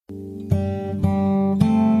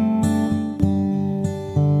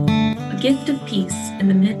gift of peace in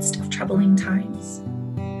the midst of troubling times.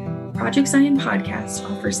 Project Zion Podcast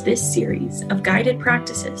offers this series of guided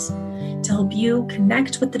practices to help you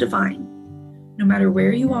connect with the divine, no matter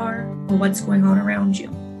where you are or what's going on around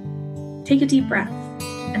you. Take a deep breath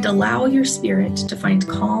and allow your spirit to find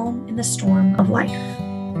calm in the storm of life.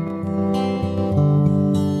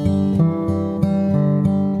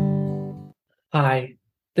 Hi,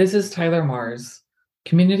 this is Tyler Mars,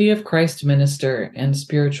 Community of Christ minister and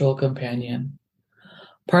spiritual companion.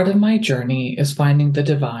 Part of my journey is finding the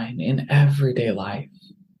divine in everyday life.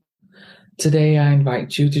 Today, I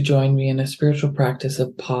invite you to join me in a spiritual practice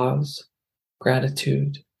of pause,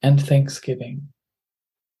 gratitude, and thanksgiving.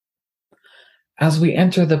 As we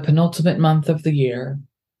enter the penultimate month of the year,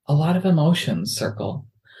 a lot of emotions circle.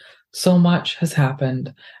 So much has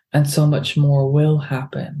happened, and so much more will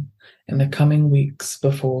happen in the coming weeks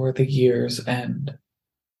before the year's end.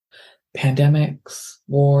 Pandemics,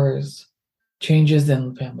 wars, changes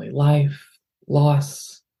in family life,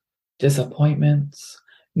 loss, disappointments,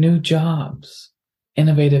 new jobs,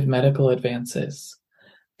 innovative medical advances,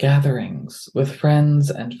 gatherings with friends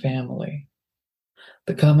and family.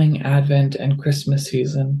 The coming Advent and Christmas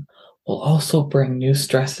season will also bring new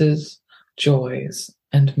stresses, joys,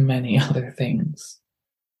 and many other things.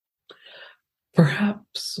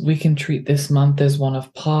 Perhaps we can treat this month as one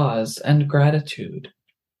of pause and gratitude.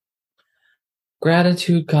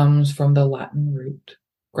 Gratitude comes from the Latin root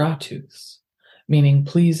gratus, meaning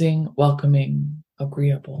pleasing, welcoming,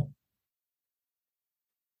 agreeable.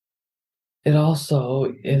 It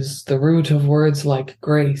also is the root of words like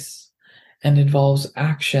grace and involves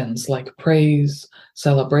actions like praise,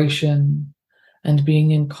 celebration, and being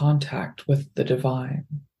in contact with the divine.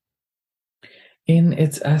 In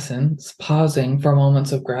its essence, pausing for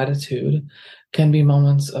moments of gratitude can be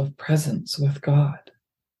moments of presence with God.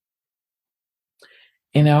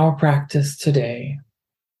 In our practice today,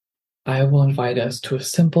 I will invite us to a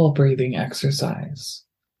simple breathing exercise.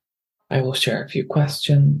 I will share a few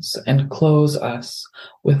questions and close us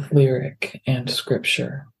with lyric and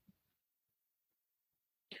scripture.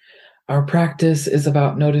 Our practice is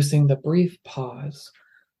about noticing the brief pause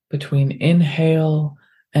between inhale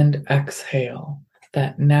and exhale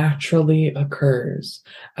that naturally occurs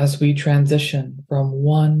as we transition from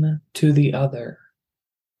one to the other.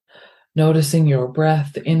 Noticing your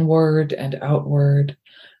breath inward and outward,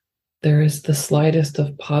 there is the slightest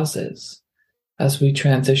of pauses as we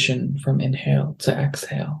transition from inhale to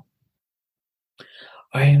exhale.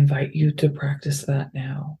 I invite you to practice that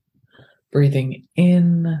now, breathing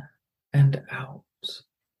in and out.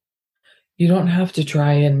 You don't have to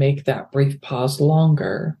try and make that brief pause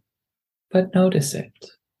longer, but notice it.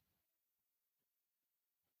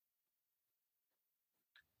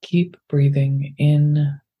 Keep breathing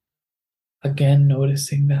in, again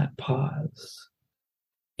noticing that pause.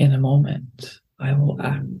 In a moment, I will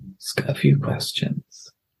ask a few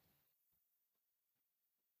questions.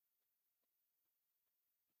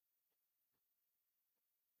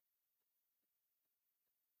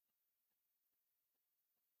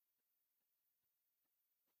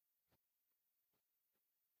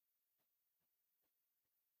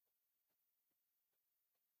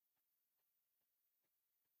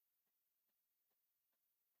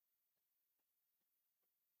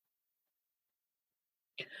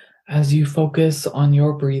 As you focus on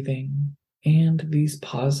your breathing and these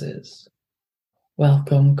pauses,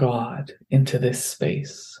 welcome God into this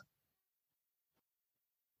space.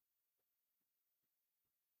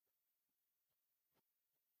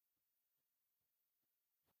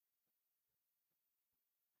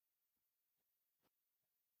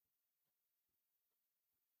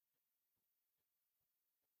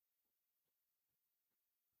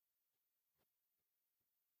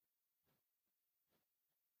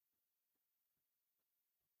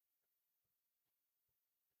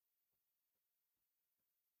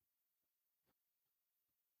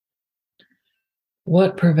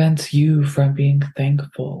 What prevents you from being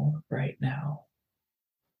thankful right now?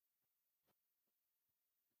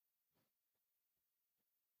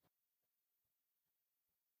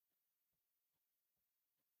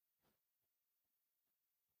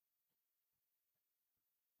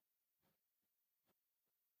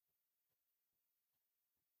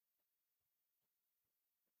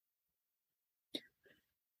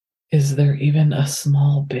 Is there even a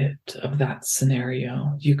small bit of that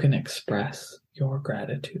scenario you can express your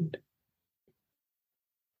gratitude?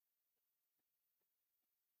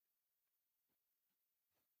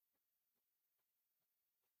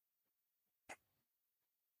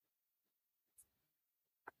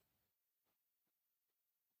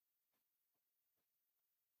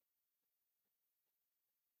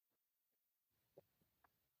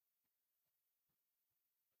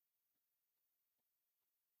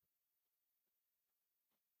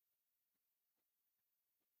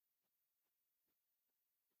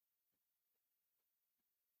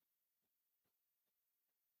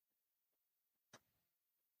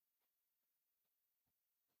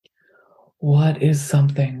 What is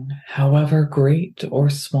something, however great or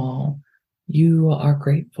small, you are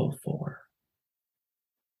grateful for?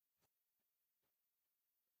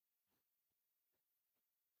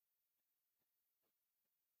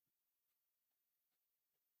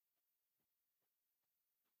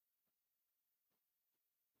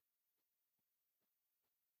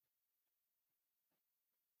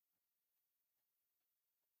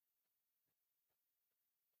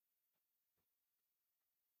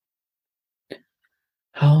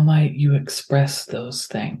 How might you express those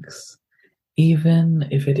thanks, even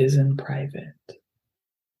if it is in private?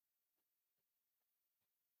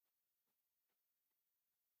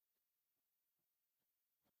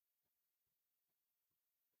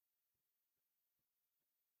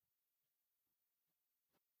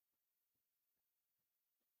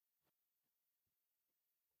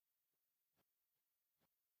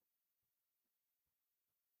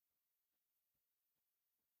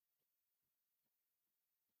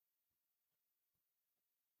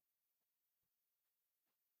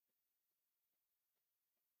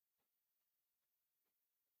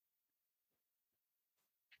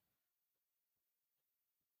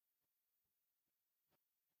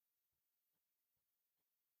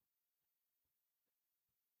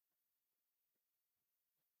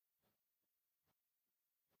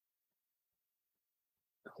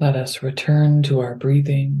 Let us return to our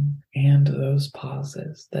breathing and those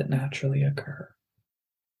pauses that naturally occur.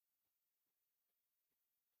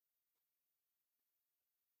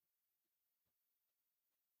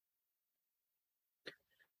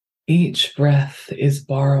 Each breath is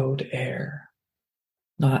borrowed air,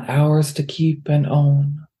 not ours to keep and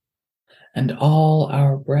own, and all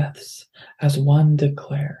our breaths as one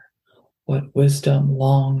declare what wisdom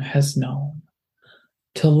long has known.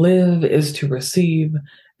 To live is to receive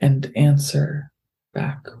and answer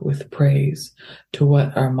back with praise to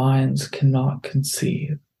what our minds cannot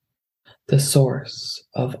conceive, the source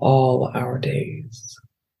of all our days.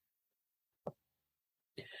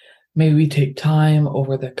 May we take time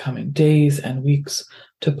over the coming days and weeks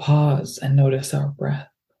to pause and notice our breath.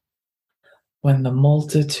 When the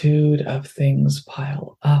multitude of things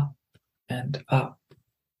pile up and up,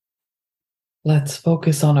 let's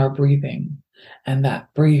focus on our breathing and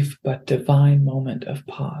that brief but divine moment of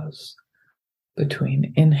pause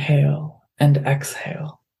between inhale and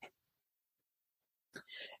exhale.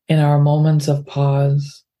 In our moments of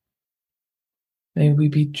pause, may we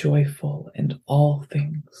be joyful in all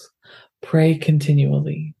things, pray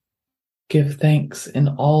continually, give thanks in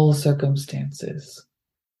all circumstances,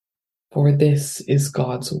 for this is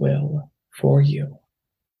God's will for you.